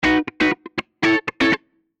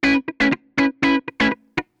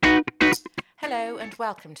Hello and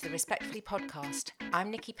welcome to the Respectfully podcast. I'm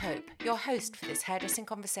Nikki Pope, your host for this hairdressing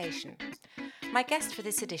conversation. My guest for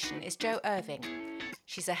this edition is Jo Irving.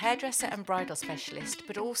 She's a hairdresser and bridal specialist,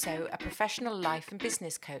 but also a professional life and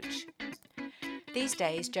business coach. These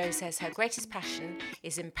days, Jo says her greatest passion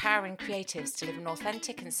is empowering creatives to live an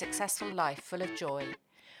authentic and successful life full of joy.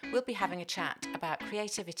 We'll be having a chat about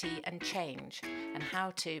creativity and change and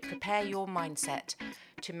how to prepare your mindset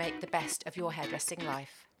to make the best of your hairdressing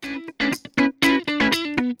life.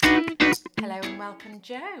 Hello and welcome,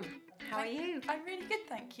 Jo. How are you? I'm really good,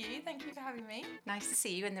 thank you. Thank you for having me. Nice to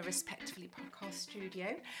see you in the Respectfully podcast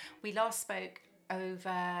studio. We last spoke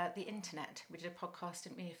over the internet. We did a podcast,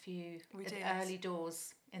 didn't we? Early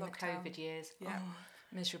doors in Lockdown. The COVID years. Yeah. Oh,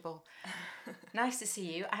 miserable. Nice to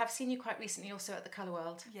see you. I have seen you quite recently also at the Colour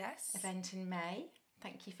World event in May.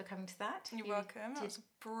 Thank you for coming to that. You're welcome. That was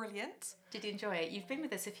brilliant. Did you enjoy it? You've been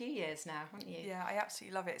with us a few years now, haven't you? Yeah, I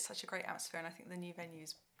absolutely love it. It's such a great atmosphere, and I think the new venue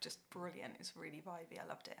is just brilliant. It's really vibey. I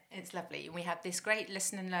loved it. It's lovely. We have this great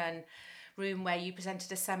listen and learn room where you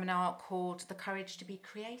presented a seminar called The Courage to Be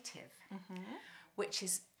Creative, which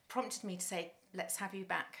has prompted me to say, let's have you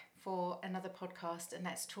back for another podcast and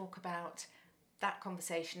let's talk about that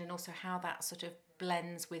conversation and also how that sort of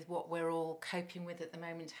blends with what we're all coping with at the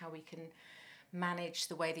moment, how we can manage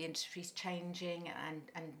the way the industry's changing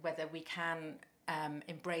and whether we can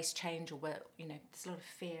embrace change or where, there's a lot of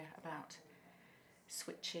fear about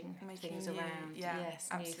switching things around. Yes,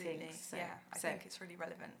 absolutely. New things. So, I think it's really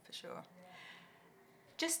relevant for sure.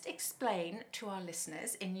 Just explain to our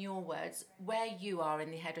listeners, in your words, where you are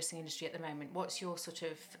in the hairdressing industry at the moment. What's your sort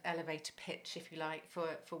of elevator pitch, if you like, for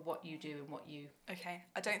what you do and what you... Okay,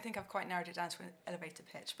 I don't think I've quite narrowed it down to an elevator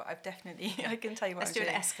pitch, but I've definitely, I can tell you what Let's I'm do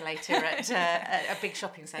doing. an escalator at a big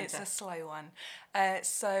shopping centre. It's a slow one.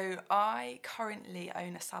 So I currently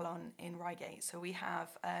own a salon in Reigate. So we have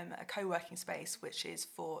a co-working space, which is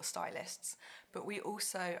for stylists. But we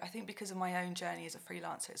also, I think because of my own journey as a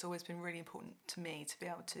freelancer, it's always been really important to me to be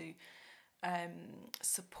able to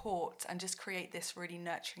support and just create this really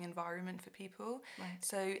nurturing environment for people. Right.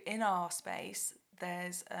 So in our space,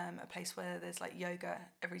 there's a place where there's like yoga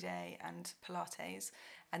every day and Pilates.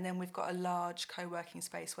 And then we've got a large co-working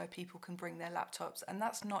space where people can bring their laptops. And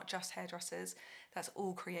that's not just hairdressers, that's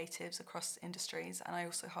all creatives across industries. And I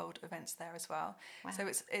also hold events there as well. Wow. So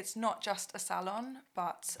it's not just a salon,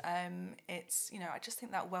 but it's, I just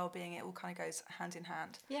think that well-being, it all kind of goes hand in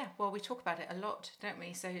hand. Yeah, well, we talk about it a lot, don't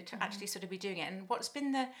we? So to actually sort of be doing it. And what's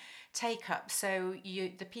been the take-up? So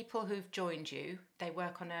the people who've joined you, they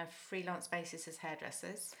work on a freelance basis as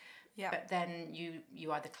hairdressers. Yeah. But then you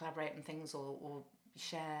either collaborate on things or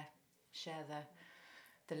share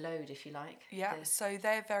the load, if you like. Yeah, so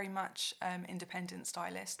they're very much independent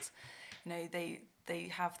stylists. They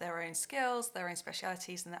have their own skills, their own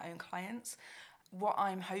specialities and their own clients. What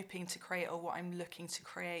I'm hoping to create, or what I'm looking to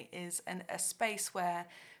create, is a space where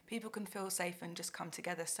people can feel safe and just come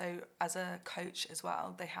together. So as a coach as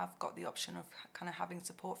well, they have got the option of kind of having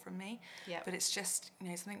support from me. Yep. But it's just,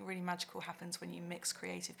 something really magical happens when you mix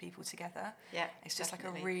creative people together. Yeah, it's just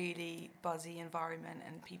definitely. like a really buzzy environment,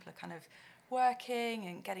 and people are kind of working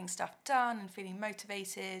and getting stuff done and feeling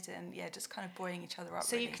motivated and just kind of buoying each other up.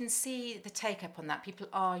 So really. You can see the take up on that. People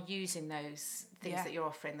are using those things that you're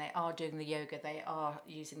offering. They are doing the yoga. They are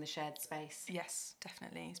using the shared space. Yes,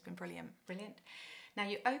 definitely. It's been brilliant. Brilliant. Now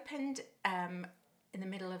you opened in the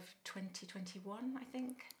middle of 2021, I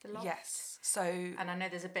think, the loft. Yes. So, and I know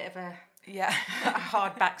there's a bit of a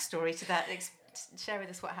hard backstory to that. Share with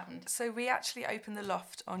us what happened. So we actually opened the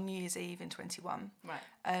loft on New Year's Eve in 21. Right.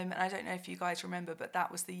 And I don't know if you guys remember, but that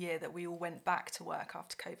was the year that we all went back to work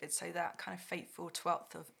after COVID. So that kind of fateful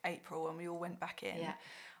 12th of April when we all went back in. Yeah.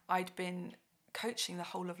 I'd been coaching the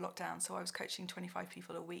whole of lockdown. So I was coaching 25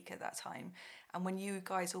 people a week at that time. And when you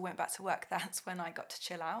guys all went back to work, that's when I got to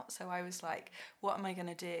chill out. So I was like, what am I going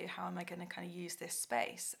to do? How am I going to kind of use this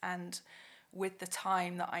space? And with the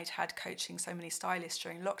time that I'd had coaching so many stylists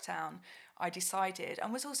during lockdown, I decided,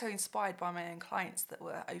 and was also inspired by my own clients that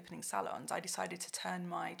were opening salons, I decided to turn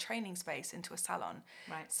my training space into a salon.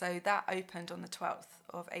 Right. So that opened on the 12th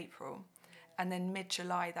of April. And then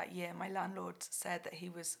mid-July that year, my landlord said that he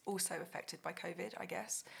was also affected by COVID, I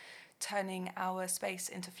guess, turning our space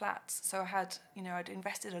into flats. So I had, I'd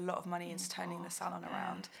invested a lot of money into turning the salon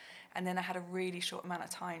around. And then I had a really short amount of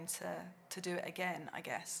time to do it again, I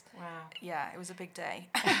guess. Wow. Yeah, it was a big day.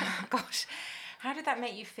 Gosh. How did that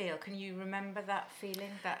make you feel? Can you remember that feeling?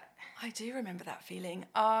 I do remember that feeling.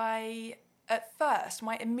 At first,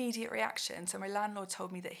 my immediate reaction, so my landlord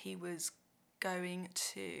told me that he was going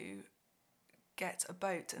to get a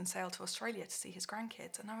boat and sail to Australia to see his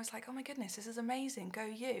grandkids. And I was like, oh my goodness, this is amazing, go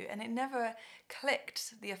you. And it never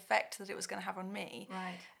clicked the effect that it was going to have on me.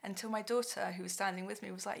 Right. Until my daughter, who was standing with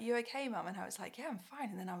me, was like, you okay, Mum? And I was like, yeah, I'm fine.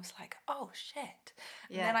 And then I was like, oh shit.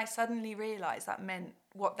 And then I suddenly realised that meant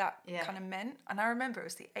what that kind of meant. And I remember it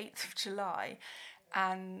was the 8th of July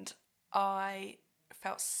and I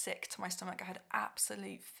felt sick to my stomach. I had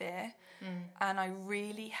absolute fear. And I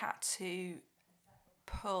really had to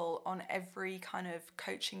pull on every kind of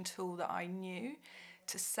coaching tool that I knew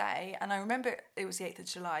to say. And I remember it was the 8th of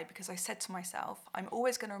July because I said to myself, I'm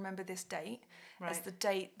always going to remember this date as the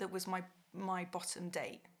date that was my bottom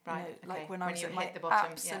date. Right. You know, like when I was at my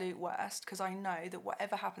absolute worst, because I know that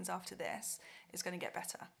whatever happens after this is going to get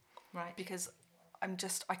better. Right. Because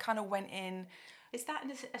I kind of went in. Is that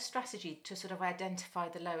a strategy to sort of identify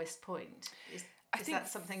the lowest point? I think that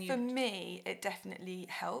something for me, it definitely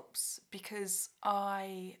helps because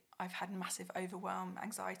I've had massive overwhelm,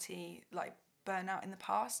 anxiety, like burnout in the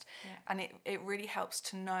past. And it really helps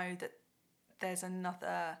to know that there's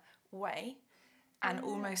another way and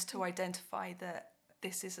almost to identify that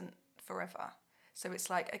this isn't forever. So it's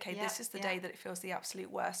like, okay, this is the day that it feels the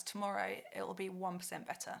absolute worst. Tomorrow, it'll be 1%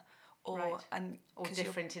 better. Or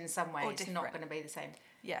different in some way. It's not going to be the same.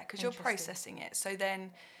 Yeah, because you're processing it. So then,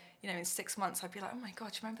 you know, in 6 months, I'd be like, oh my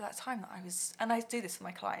God, do you remember that time that I was... And I do this with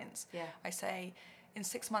my clients. Yeah. I say, in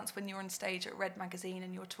 6 months when you're on stage at Red Magazine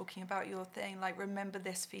and you're talking about your thing, like, remember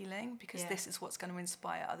this feeling because this is what's going to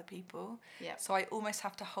inspire other people. Yeah. So I almost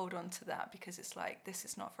have to hold on to that because it's like, this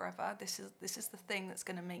is not forever. This is the thing that's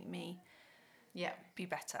going to make me be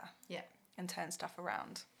better and turn stuff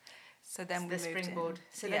around. So then we moved springboard. in.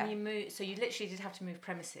 So then you moved. So you literally did have to move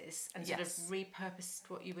premises and sort of repurposed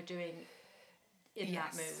what you were doing in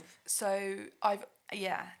that move. So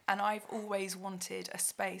I've always wanted a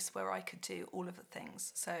space where I could do all of the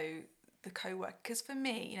things. So the co-work, because for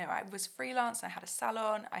me, you know, I was freelance. I had a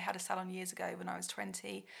salon. I had a salon years ago when I was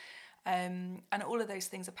 20, and all of those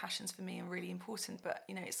things are passions for me and really important. But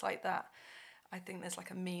you know, it's like that. I think there's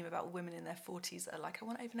like a meme about women in their 40s that are like, I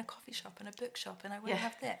want to open a coffee shop and a bookshop and I want to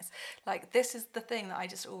have this. Like, this is the thing that I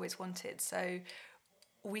just always wanted. So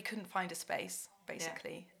we couldn't find a space,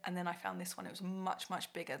 basically. And then I found this one. It was much,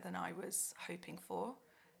 much bigger than I was hoping for,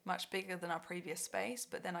 much bigger than our previous space.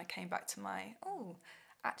 But then I came back to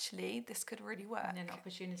actually, this could really work. And an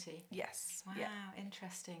opportunity. Yes. Wow,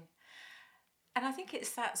 interesting. And I think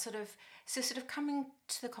it's that sort of coming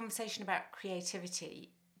to the conversation about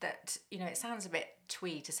creativity, that, you know, it sounds a bit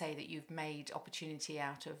twee to say that you've made opportunity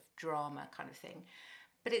out of drama kind of thing,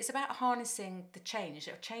 but it's about harnessing the change.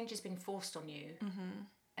 Change has been forced on you,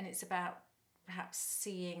 and it's about perhaps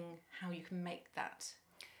seeing how you can make that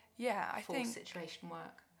forced situation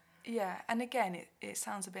work. Yeah, and again, it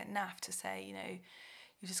sounds a bit naff to say, you know,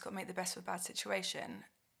 you just got to make the best of a bad situation.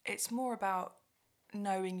 It's more about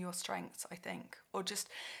knowing your strengths, I think, or just,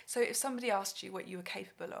 so if somebody asked you what you were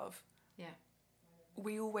capable of,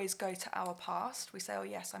 we always go to our past. We say, oh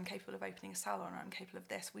yes, I'm capable of opening a salon, or I'm capable of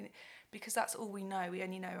this. Because that's all we know. We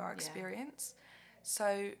only know our experience.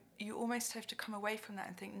 So you almost have to come away from that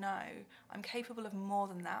and think, no, I'm capable of more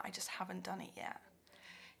than that. I just haven't done it yet.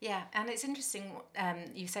 Yeah, and it's interesting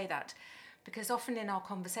you say that, because often in our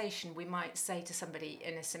conversation we might say to somebody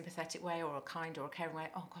in a sympathetic way or a kind or a caring way,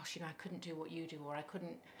 oh gosh, you know, I couldn't do what you do, or I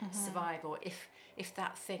couldn't survive, or if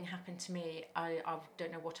that thing happened to me, I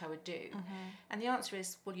don't know what I would do. And the answer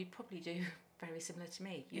is, well, you'd probably do very similar to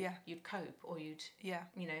me. You'd cope, or you'd, you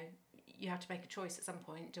know, you have to make a choice at some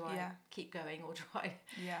point. Do I keep going, or do I,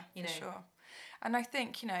 you know? For sure. And I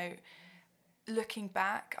think, you know, looking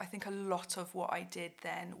back, I think a lot of what I did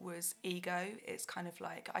then was ego. It's kind of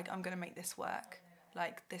like, I'm going to make this work.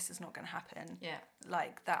 Like, this is not going to happen. Yeah.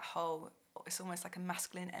 Like that whole, it's almost like a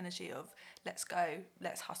masculine energy of, let's go,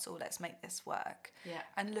 let's hustle, let's make this work. Yeah.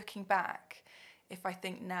 And looking back, if I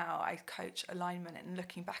think now I coach alignment, and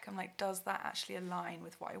looking back, I'm like, does that actually align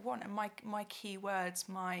with what I want? And my key words,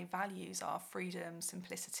 my values are freedom,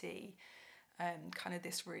 simplicity, kind of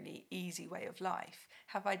this really easy way of life.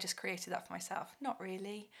 Have I just created that for myself? Not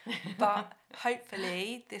really, but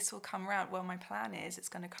hopefully this will come around. Well, my plan is it's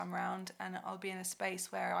going to come around, and I'll be in a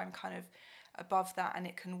space where I'm kind of above that, and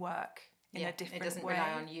it can work in a different way. It doesn't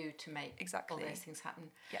rely on you to make all those things happen.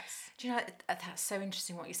 Yes. Do you know, that's so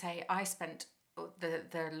interesting what you say. I spent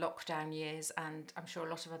the lockdown years, and I'm sure a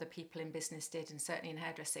lot of other people in business did, and certainly in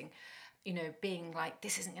hairdressing, you know, being like,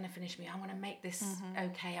 this isn't going to finish me. I want to make this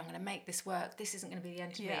okay. I'm going to make this work. This isn't going to be the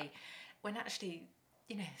end of me. When actually,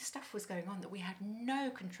 you know, stuff was going on that we had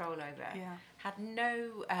no control over, had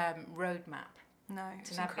no roadmap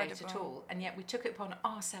to navigate at all. And yet we took it upon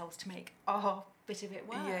ourselves to make our bit of it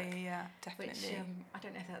work. Yeah, definitely. Which I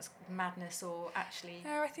don't know if that's madness or actually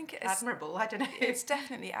No, I think it's admirable. I don't know. It's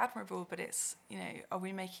definitely admirable, but it's, are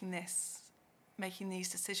we making these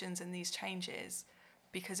decisions and these changes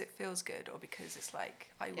because it feels good, or because it's like,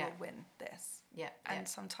 I will win this? Yeah. And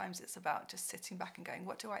sometimes it's about just sitting back and going,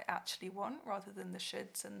 what do I actually want, rather than the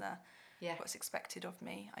shoulds and the what's expected of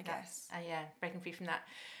me, I guess. Breaking free from that.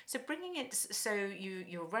 So bringing it, so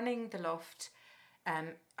you're running the loft.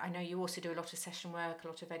 I know you also do a lot of session work, a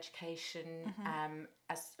lot of education,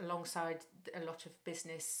 as alongside a lot of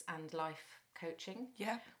business and life coaching.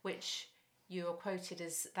 Yeah. Which you are quoted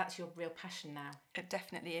as, that's your real passion now. It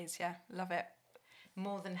definitely is, yeah. Love it.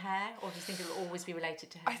 More than hair, or do you think it will always be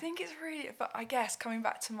related to hair? I think it's really, but I guess coming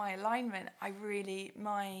back to my alignment,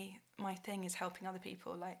 my thing is helping other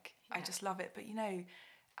people. Like, I just love it. But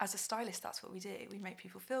as a stylist, that's what we do. We make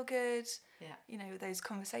people feel good. Yeah. Those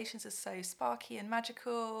conversations are so sparky and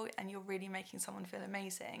magical, and you're really making someone feel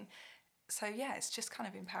amazing. So it's just kind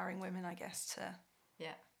of empowering women, I guess,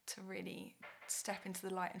 to really step into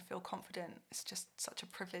the light and feel confident. It's just such a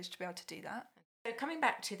privilege to be able to do that. So coming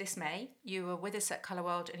back to this May, you were with us at Colour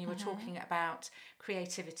World and you were talking about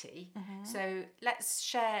creativity. So let's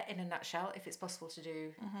share in a nutshell, if it's possible to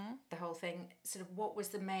do the whole thing, sort of what was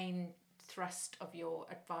the main thrust of your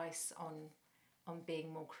advice on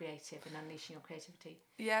being more creative and unleashing your creativity?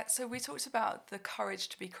 Yeah, so we talked about the courage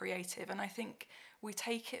to be creative, and I think we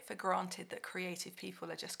take it for granted that creative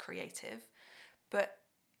people are just creative, but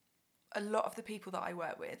a lot of the people that I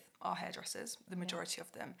work with are hairdressers, the majority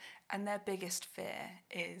of them, and their biggest fear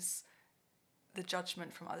is the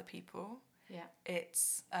judgment from other people. Yeah.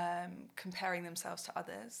 It's comparing themselves to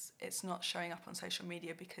others. It's not showing up on social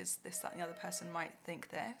media because this, that, and the other person might think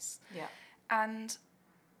this. Yeah. And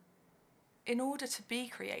in order to be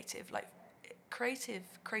creative, like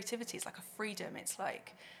creativity is like a freedom. It's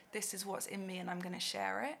like, this is what's in me and I'm going to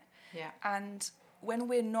share it. Yeah. And when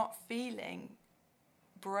we're not feeling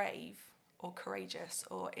brave or courageous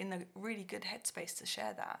or in a really good headspace to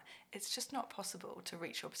share that, it's just not possible to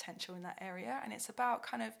reach your potential in that area. And it's about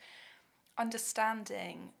kind of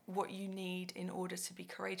understanding what you need in order to be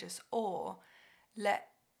courageous, or let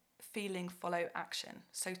feeling follow action.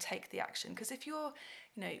 So take the action, because if you're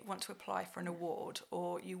want to apply for an award,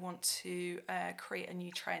 or you want to create a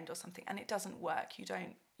new trend or something, and it doesn't work, you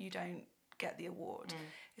don't get the award.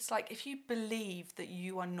 It's like, if you believe that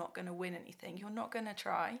you are not going to win anything, you're not going to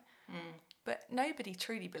try. But nobody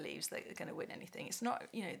truly believes that they're going to win anything. It's not,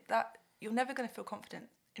 that you're never going to feel confident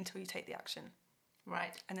until you take the action.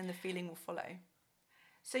 Right. And then the feeling will follow.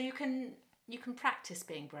 So you can practice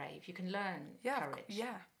being brave. You can learn courage.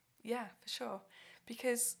 Yeah, for sure.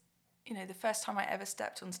 Because, the first time I ever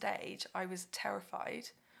stepped on stage, I was terrified.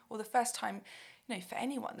 Or the first time, for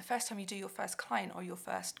anyone, the first time you do your first client, or your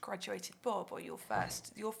first graduated bob, or your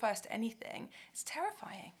first anything, it's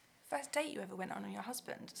terrifying. First date you ever went on your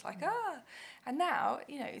husband, it's like, and now,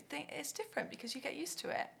 it's different because you get used to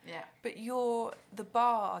it. Yeah. But the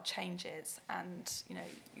bar changes, and,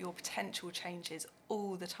 your potential changes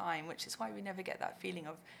all the time, which is why we never get that feeling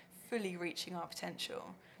of fully reaching our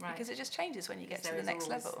potential. Right. Because it just changes when you get to the next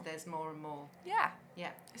level. There's more and more. Yeah.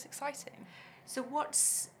 Yeah. It's exciting. So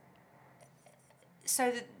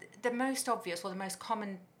the most obvious, or the most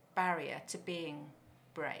common barrier to being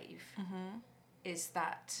brave is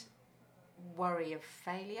that worry of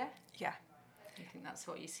failure? Yeah. I think that's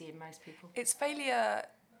what you see in most people. It's failure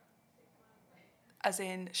as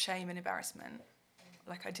in shame and embarrassment.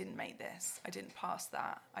 Like, I didn't make this, I didn't pass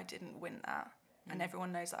that, I didn't win that, and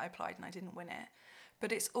everyone knows that I applied and I didn't win it.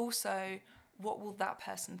 But it's also, what will that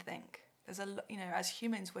person think? There's as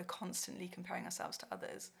humans, we're constantly comparing ourselves to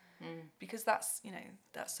others, because that's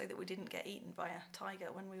so that we didn't get eaten by a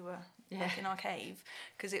tiger when we were in our cave,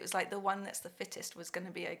 because it was like the one that's the fittest was going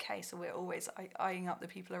to be okay. So we're always eyeing up the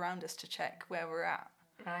people around us to check where we're at.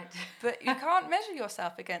 Right. But you can't measure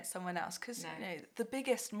yourself against someone else, because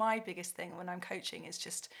my biggest thing when I'm coaching is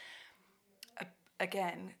just,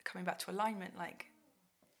 again, coming back to alignment, like,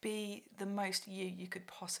 be the most you could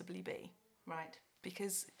possibly be. Right.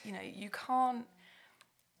 Because you can't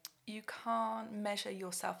measure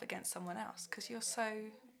yourself against someone else, because you're so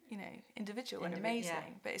individual and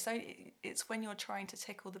amazing. But it's when you're trying to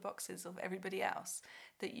tick all the boxes of everybody else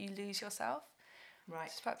that you lose yourself. Right.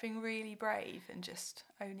 It's about being really brave and just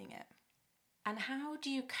owning it. And how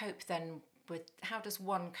do you cope then how does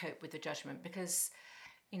one cope with the judgment? Because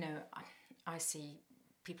I see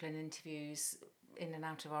people in interviews in and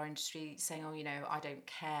out of our industry saying, I don't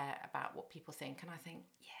care about what people think. And I think,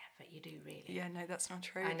 but you do really. Yeah, no, that's not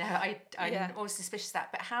true. I know, I'm always suspicious of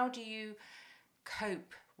that. But how do you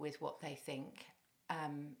cope with what they think?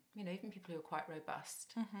 even people who are quite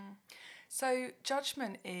robust. So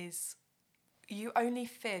judgment is, you only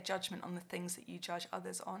fear judgment on the things that you judge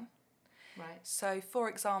others on. Right. So, for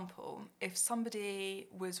example, if somebody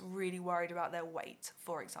was really worried about their weight,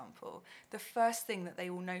 for example, the first thing that they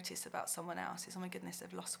will notice about someone else is, oh my goodness,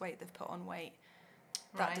 they've lost weight, they've put on weight.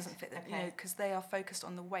 That Right. doesn't fit them, Okay. because they are focused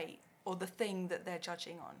on the weight or the thing that they're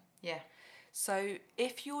judging on. Yeah. So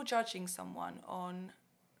if you're judging someone on,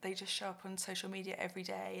 they just show up on social media every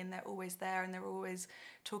day and they're always there and they're always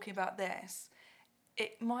talking about this,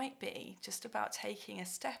 it might be just about taking a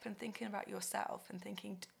step and thinking about yourself and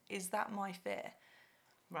thinking, is that my fear?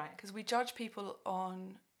 Right. Because we judge people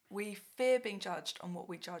on, we fear being judged on what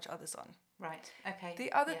we judge others on. Right. Okay.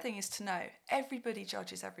 The other thing is to know, everybody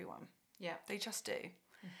judges everyone. Yeah. They just do.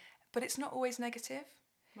 But it's not always negative.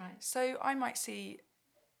 Right. So I might see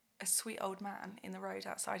a sweet old man in the road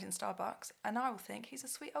outside in Starbucks and I will think he's a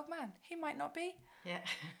sweet old man. He might not be. Yeah.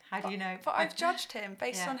 How do you know? But I've judged him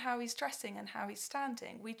based Yeah. on how he's dressing and how he's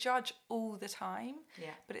standing. We judge all the time.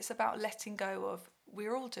 Yeah. But it's about letting go of,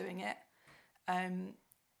 we're all doing it.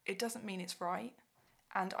 It doesn't mean it's right.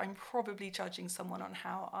 And I'm probably judging someone on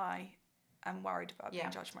how I am worried about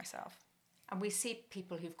being judged myself. And we see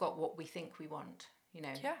people who've got what we think we want.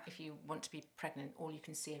 Yeah. If you want to be pregnant, all you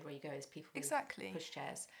can see everywhere you go is people Exactly. with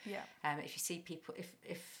pushchairs. Yeah. If you see people,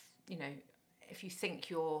 if you think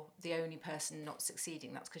you're the only person not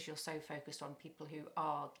succeeding, that's because you're so focused on people who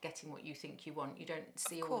are getting what you think you want. You don't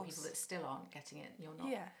see all the people that still aren't getting it. You're not.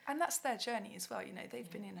 Yeah, and that's their journey as well. They've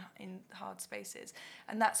been in hard spaces,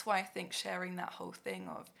 and that's why I think sharing that whole thing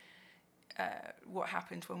of what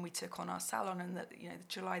happened when we took on our salon and that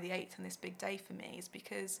July the 8th and this big day for me is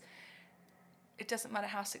because it doesn't matter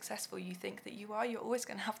how successful you think that you are, you're always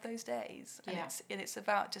going to have those days. And it's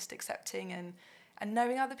about just accepting and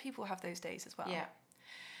knowing other people have those days as well. Yeah.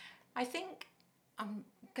 I think I'm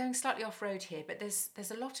going slightly off road here, but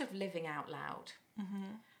there's a lot of living out loud.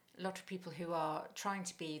 A lot of people who are trying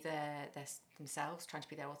to be themselves, trying to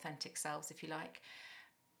be their authentic selves, if you like.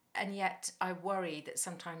 And yet I worry that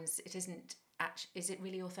sometimes it isn't is it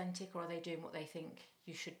really authentic, or are they doing what they think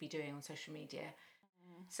you should be doing on social media?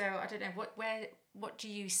 So I don't know, what do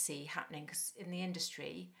you see happening? Because in the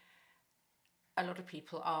industry, a lot of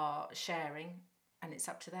people are sharing, and it's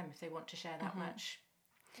up to them if they want to share that much.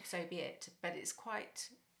 So be it. But it's quite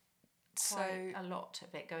a lot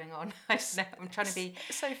of it going on. I don't know. I'm trying to be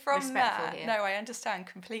respectful here. No, I understand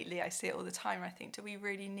completely. I see it all the time. I think, do we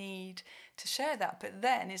really need to share that? But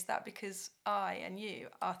then, is that because I and you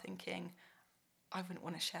are thinking, I wouldn't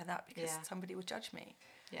want to share that because somebody would judge me?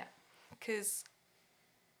 Yeah. Because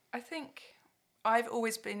I think I've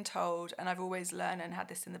always been told, and I've always learned and had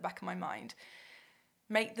this in the back of my mind,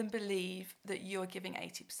 make them believe that you're giving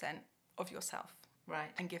 80% of yourself. Right.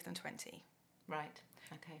 And give them 20. Right.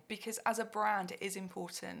 Okay. Because as a brand, it is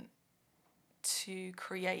important to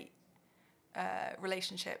create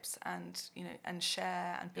relationships and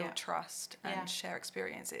share and build trust and share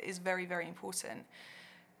experience. It is very, very important.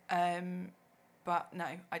 But no,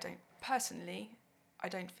 I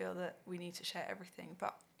don't feel that we need to share everything.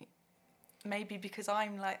 But maybe because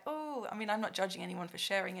I'm like, I'm not judging anyone for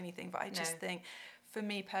sharing anything, but I just think, for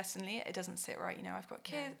me personally, it doesn't sit right. I've got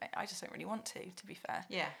kids. I just don't really want to be fair.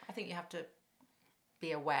 Yeah, I think you have to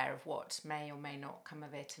be aware of what may or may not come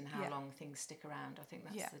of it and how long things stick around. I think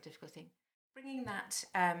that's the difficult thing. Bringing that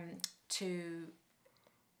to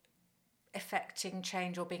effecting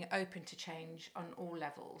change or being open to change on all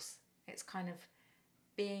levels. It's kind of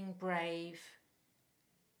being brave,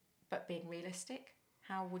 but being realistic.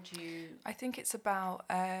 How would you... I think it's about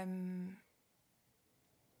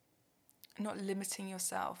not limiting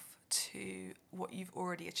yourself to what you've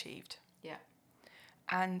already achieved. Yeah.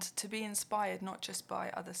 And to be inspired not just by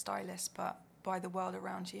other stylists, but by the world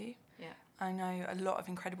around you. Yeah. I know a lot of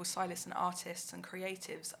incredible stylists and artists and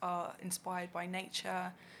creatives are inspired by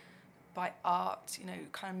nature, by art,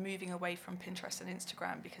 kind of moving away from Pinterest and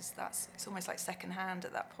Instagram, because it's almost like secondhand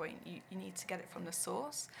at that point. You need to get it from the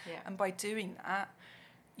source. Yeah. And by doing that,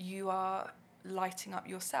 you are lighting up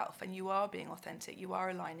yourself and you are being authentic. You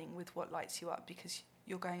are aligning with what lights you up because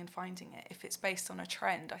you're going and finding it. If it's based on a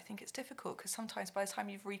trend, I think it's difficult because sometimes by the time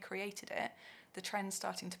you've recreated it, the trend's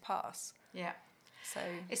starting to pass. Yeah. So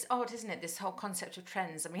it's odd, isn't it, this whole concept of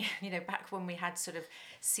trends? I mean, back when we had sort of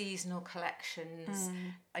seasonal collections,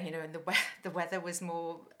 and the weather was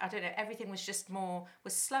more, I don't know, everything was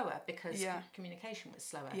slower because communication was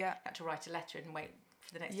slower. Yeah. You had to write a letter and wait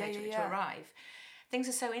for the next day to arrive. Things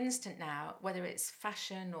are so instant now, whether it's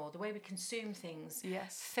fashion or the way we consume things,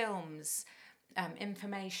 films,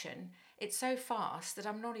 information. It's so fast that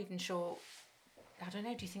I'm not even sure I don't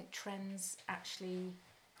know, do you think trends actually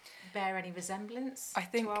bear any resemblance I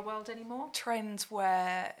think to our world anymore? trends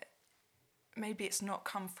where maybe it's not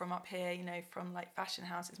come from up here, you know, from like fashion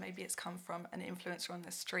houses. Maybe it's come from an influencer on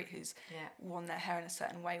the street who's worn their hair in a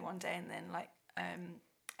certain way one day, and then like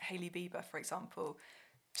Hailey Bieber, for example,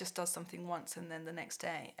 just does something once, and then the next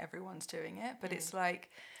day everyone's doing it. But it's like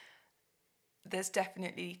there's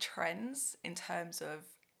definitely trends in terms of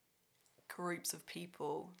groups of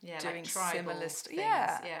people doing like similar things.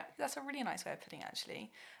 Yeah, that's a really nice way of putting it,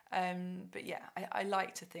 actually. But yeah, I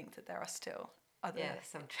like to think that there are still other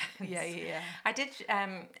some trends. Yeah. I did.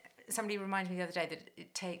 Somebody reminded me the other day that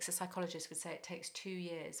it takes, a psychologist would say, it takes 2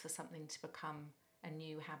 years for something to become a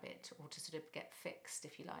new habit, or to sort of get fixed,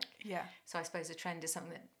 if you like. Yeah. So I suppose a trend is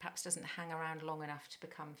something that perhaps doesn't hang around long enough to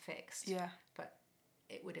become fixed. Yeah. But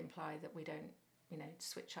it would imply that we don't, you know,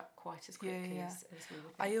 switch up quite as quickly as we would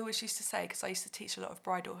think. I always used to say, because I used to teach a lot of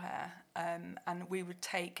bridal hair, and we would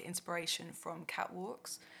take inspiration from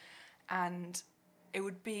catwalks, and it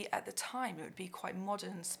would be, at the time, it would be quite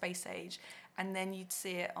modern, space age, and then you'd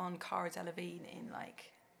see it on Cara Delevingne in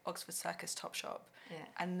like Oxford Circus Topshop,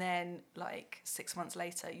 and then like 6 months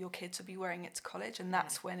later your kids would be wearing it to college, and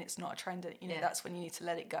that's when it's not a trend, you know, that's when you need to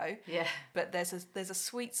let it go. But there's a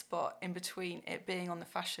sweet spot in between it being on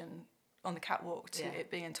the catwalk to it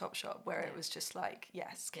being in Topshop, where it was just like,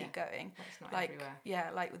 yes, keep going. It's not like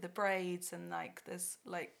everywhere. Like with the braids, and like there's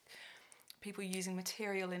like people using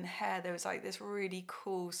material in hair. There was like this really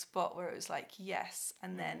cool spot where it was like, yes,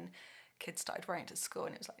 and then kids started wearing it to school,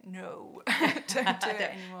 and it was like, no, don't do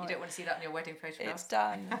it anymore. You don't want to see that in your wedding photographs. It's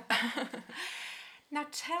done. Now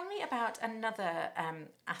tell me about another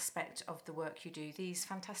aspect of the work you do, these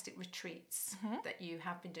fantastic retreats that you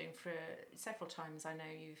have been doing for several times. I know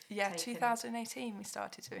you've taken... 2018 we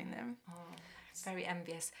started doing them. Oh, very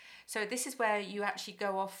envious. So this is where you actually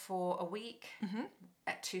go off for a week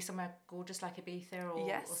to somewhere gorgeous like Ibiza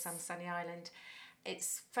or some sunny island.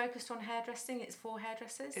 It's focused on hairdressing. It's for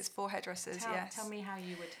hairdressers. It's for hairdressers. Yes. Tell me how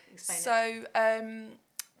you would explain it. So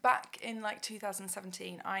back in like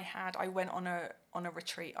 2017, I went on a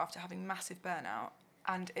retreat after having massive burnout,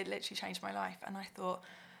 and it literally changed my life. And I thought,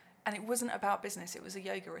 and it wasn't about business. It was a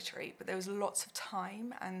yoga retreat, but there was lots of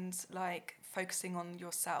time and like focusing on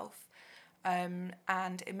yourself, and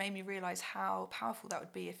it made me realize how powerful that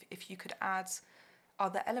would be if you could add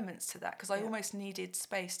other elements to that, because I almost needed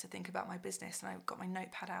space to think about my business, and I got my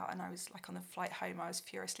notepad out, and I was like, on the flight home I was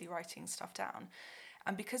furiously writing stuff down,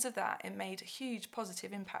 and because of that it made a huge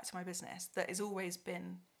positive impact to my business that has always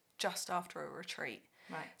been just after a retreat.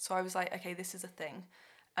 Right. So I was like, okay, this is a thing.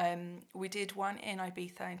 We did one in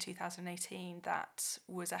Ibiza in 2018 that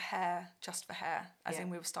was a hair, just for hair, as in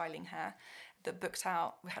we were styling hair, that booked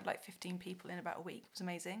out. We had like 15 people in about a week. It was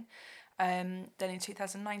amazing. Then in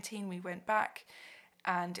 2019 we went back,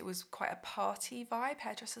 and it was quite a party vibe.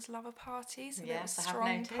 Hairdressers love a party, so there was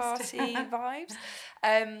strong party vibes.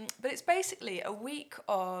 But it's basically a week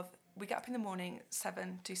of, we get up in the morning,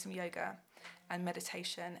 7, do some yoga and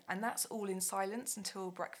meditation, and that's all in silence until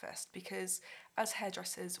breakfast, because as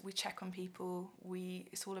hairdressers we check on people,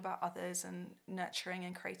 it's all about others and nurturing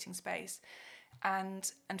and creating space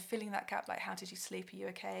and filling that gap, like, how did you sleep, are you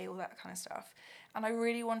okay, all that kind of stuff. And I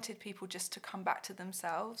really wanted people just to come back to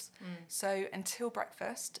themselves. So until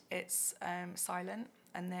breakfast it's silent,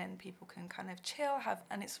 and then people can kind of chill,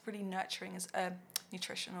 and it's really nurturing, as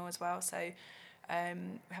nutritional as well. So we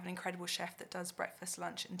have an incredible chef that does breakfast,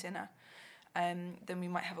 lunch and dinner. Then we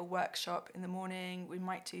might have a workshop in the morning, we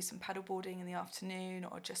might do some paddleboarding in the afternoon,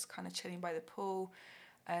 or just kind of chilling by the pool,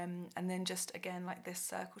 and then just again like this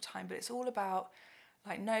circle time. But it's all about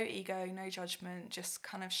like no ego, no judgment, just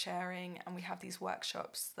kind of sharing. And we have these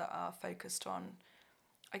workshops that are focused on,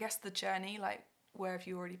 I guess, the journey, like where have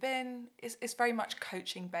you already been. It's very much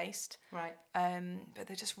coaching based, right? But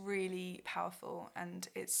they're just really powerful, and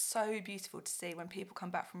it's so beautiful to see when people come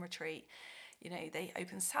back from retreat. You know, they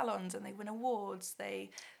open salons and they win awards.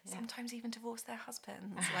 They sometimes even divorce their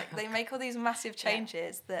husbands. Like, they make all these massive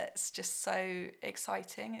changes that's just so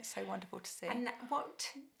exciting. It's so wonderful to see. And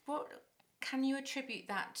what can you attribute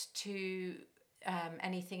that to?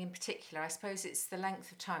 Anything in particular? I suppose it's the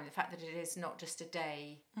length of time, the fact that it is not just a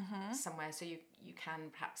day somewhere, so you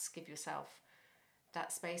can perhaps give yourself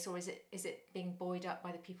that space. Or is it being buoyed up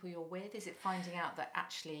by the people you're with? Is it finding out that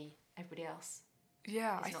actually everybody else is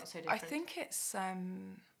not so different? I think it's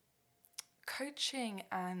coaching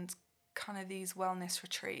and kind of these wellness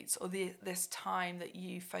retreats, or this time that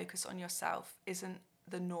you focus on yourself, isn't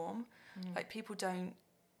the norm. Like, people don't,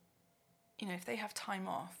 you know, if they have time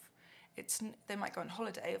off, they might go on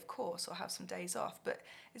holiday, of course, or have some days off, but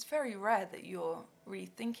it's very rare that you're really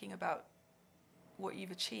thinking about what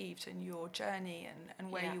you've achieved and your journey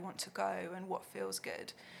and where Yeah. you want to go and what feels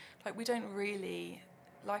good. Like, we don't really,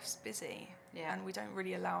 life's busy, Yeah. and we don't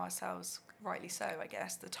really allow ourselves, rightly so, I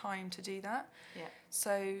guess, the time to do that. Yeah.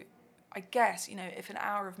 So I guess, you know, if an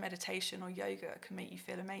hour of meditation or yoga can make you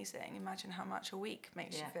feel amazing, imagine how much a week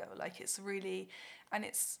makes you feel. Like, it's really, and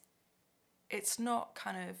it's not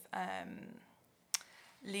kind of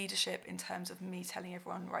leadership in terms of me telling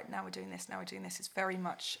everyone, right, now we're doing this, now we're doing this. It's very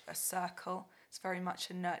much a circle. It's very much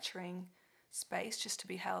a nurturing space just to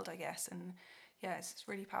be held, I guess. And yeah, it's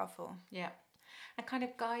really powerful. Yeah. And kind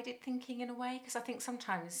of guided thinking in a way, because I think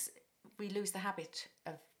sometimes we lose the habit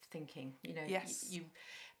of thinking, you know. Yes. You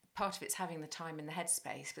part of it's having the time and the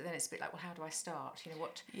headspace, but then it's a bit like, well, how do I start? You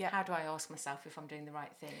know, how do I ask myself if I'm doing the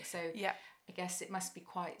right thing? So I guess it must be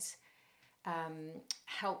quite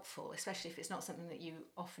helpful, especially if it's not something that you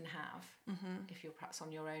often have, if you're perhaps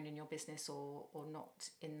on your own in your business or not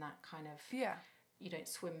in that kind of, you don't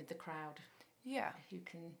swim with the crowd who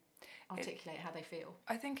can articulate how they feel.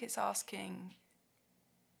 I think it's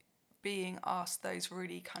being asked those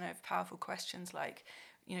really kind of powerful questions, like,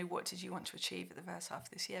 you know, what did you want to achieve at the first half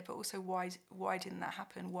of this year, but also why didn't that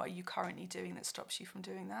happen? What are you currently doing that stops you from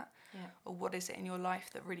doing that? Or what is it in your life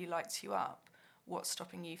that really lights you up? What's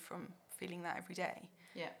stopping you from feeling that every day?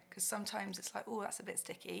 Because sometimes it's like, oh, that's a bit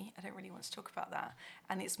sticky, I don't really want to talk about that.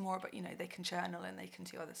 And it's more about, you know, they can journal and they can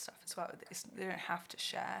do other stuff as well. They don't have to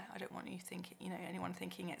share. I don't want you thinking, you know, anyone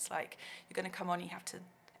thinking it's like you're going to come on, you have to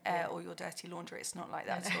air all your dirty laundry. It's not like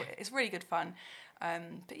that at all. It's really good fun.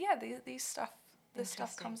 But yeah, these stuff, this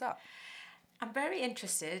stuff comes up. I'm very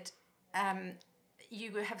interested.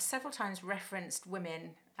 You have several times referenced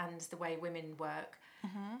women and the way women work.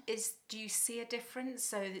 Do you see a difference,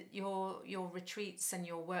 so that your retreats and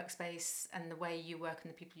your workspace and the way you work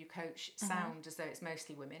and the people you coach sound as though it's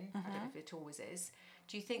mostly women? I don't know if it always is.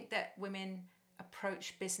 Do you think that women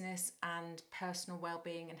approach business and personal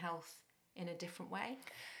well-being and health in a different way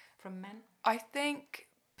from men? I think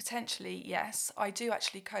potentially, yes. I do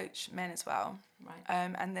actually coach men as well.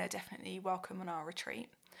 Right. And they're definitely welcome on our retreat.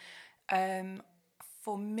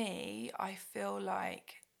 For me, I feel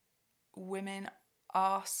like women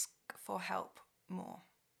ask for help more.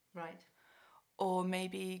 Right. Or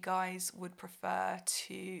maybe guys would prefer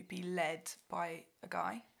to be led by a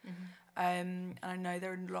guy. And I know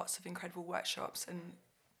there are lots of incredible workshops and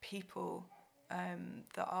people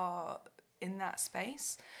that are in that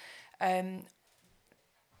space.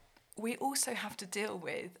 We also have to deal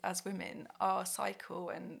with, as women, our cycle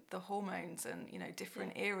and the hormones and, you know,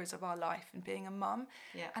 different eras of our life and being a mum.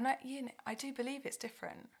 And I do believe it's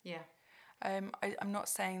different. I'm not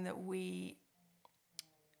saying that we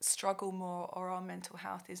struggle more or our mental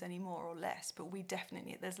health is any more or less, but we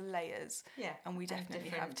definitely, there's layers. And we definitely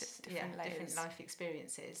have different layers. Different life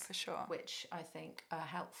experiences. For sure. Which I think are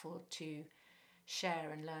helpful to share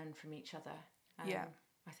and learn from each other.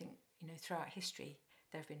 I think, you know, throughout history,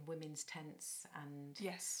 there have been women's tents and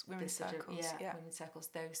women's circles. Women's circles.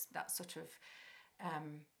 That sort of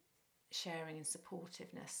sharing and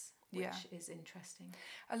supportiveness, which is interesting.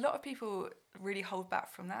 A lot of people really hold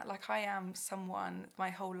back from that. Like, I am someone my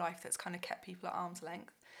whole life that's kind of kept people at arm's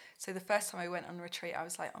length. So the first time I went on a retreat, I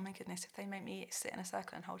was like, oh my goodness, if they make me sit in a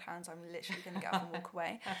circle and hold hands, I'm literally going to get up and walk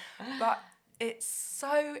away. But it's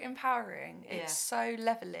so empowering, it's so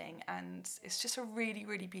levelling, and it's just a really,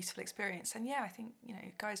 really beautiful experience. And I think, you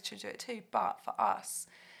know, guys should do it too. But for us,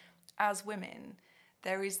 as women,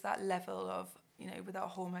 there is that level of, you know, with our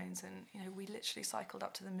hormones and, you know, we literally cycled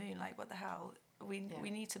up to the moon, like, what the hell? We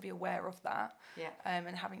need to be aware of that.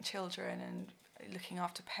 And having children and looking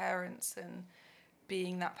after parents and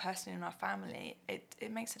being that person in our family,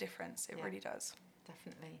 it makes a difference. It really does.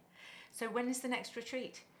 Definitely. So when is the next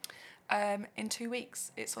retreat? In 2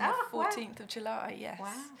 weeks. It's on the 14th of July, yes.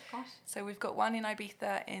 Wow, gosh. So we've got one in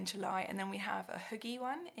Ibiza in July, and then we have a huggy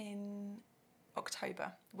one in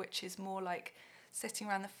October, which is more like sitting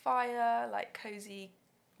around the fire, like cozy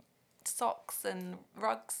socks and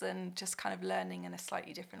rugs, and just kind of learning in a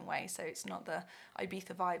slightly different way. So it's not the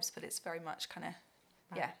Ibiza vibes, but it's very much kind of,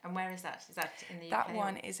 And where is that? Is that in the UK? That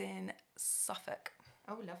one is in Suffolk.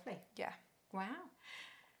 Oh, lovely. Yeah. Wow.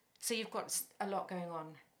 So you've got a lot going on.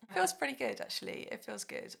 It feels pretty good, actually. It feels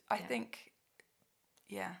good. I think,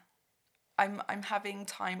 I'm having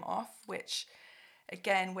time off, which,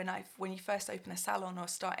 again, when you first open a salon or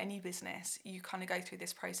start any business, you kind of go through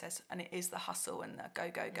this process, and it is the hustle and the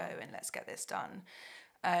go, and let's get this done.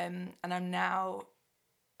 And I'm now,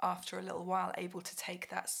 after a little while, able to take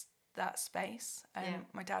that space.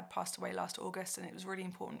 My dad passed away last August, and it was really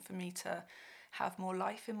important for me to have more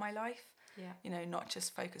life in my life. not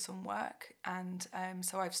just focus on work. And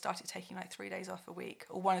so I've started taking like 3 days off a week,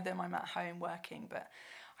 or one of them I'm at home working, but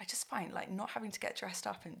I just find like not having to get dressed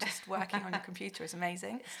up and just working on your computer is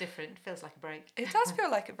amazing. It's different. It feels like a break. It does feel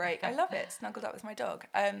like a break. I love it. Snuggled up with my dog.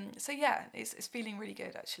 So yeah, it's feeling really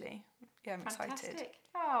good actually. Yeah, I'm Fantastic. excited.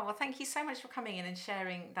 Oh, well, thank you so much for coming in and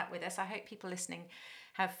sharing that with us. I hope people listening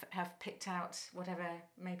have picked out whatever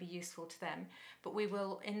may be useful to them. But we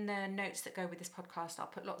will, in the notes that go with this podcast, I'll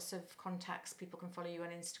put lots of contacts. People can follow you on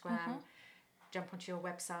Instagram, jump onto your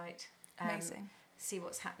website. Amazing. See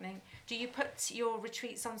what's happening. Do you put your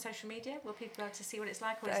retreats on social media? Will people be able to see what it's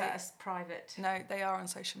like, or is that as private? No, they are on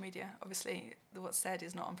social media. Obviously, what's said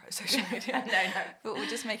is not on social media. No. But we'll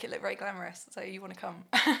just make it look very glamorous, so you want to come.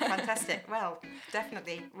 Fantastic. Well,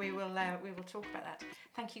 definitely. We will talk about that.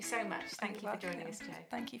 Thank you so much. Thank you for joining us, Jo.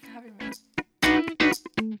 Thank you for having me.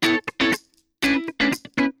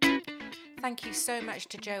 Thank you so much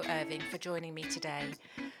to Jo Irving for joining me today.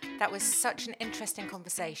 That was such an interesting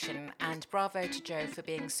conversation, and bravo to Jo for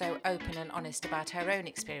being so open and honest about her own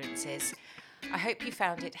experiences. I hope you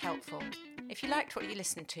found it helpful. If you liked what you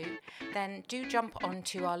listened to, then do jump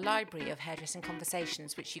onto our library of hairdressing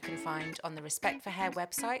conversations, which you can find on the Respect for Hair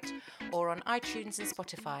website or on iTunes and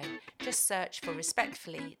Spotify. Just search for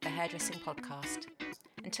Respectfully, the Hairdressing Podcast.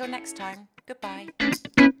 Until next time, goodbye.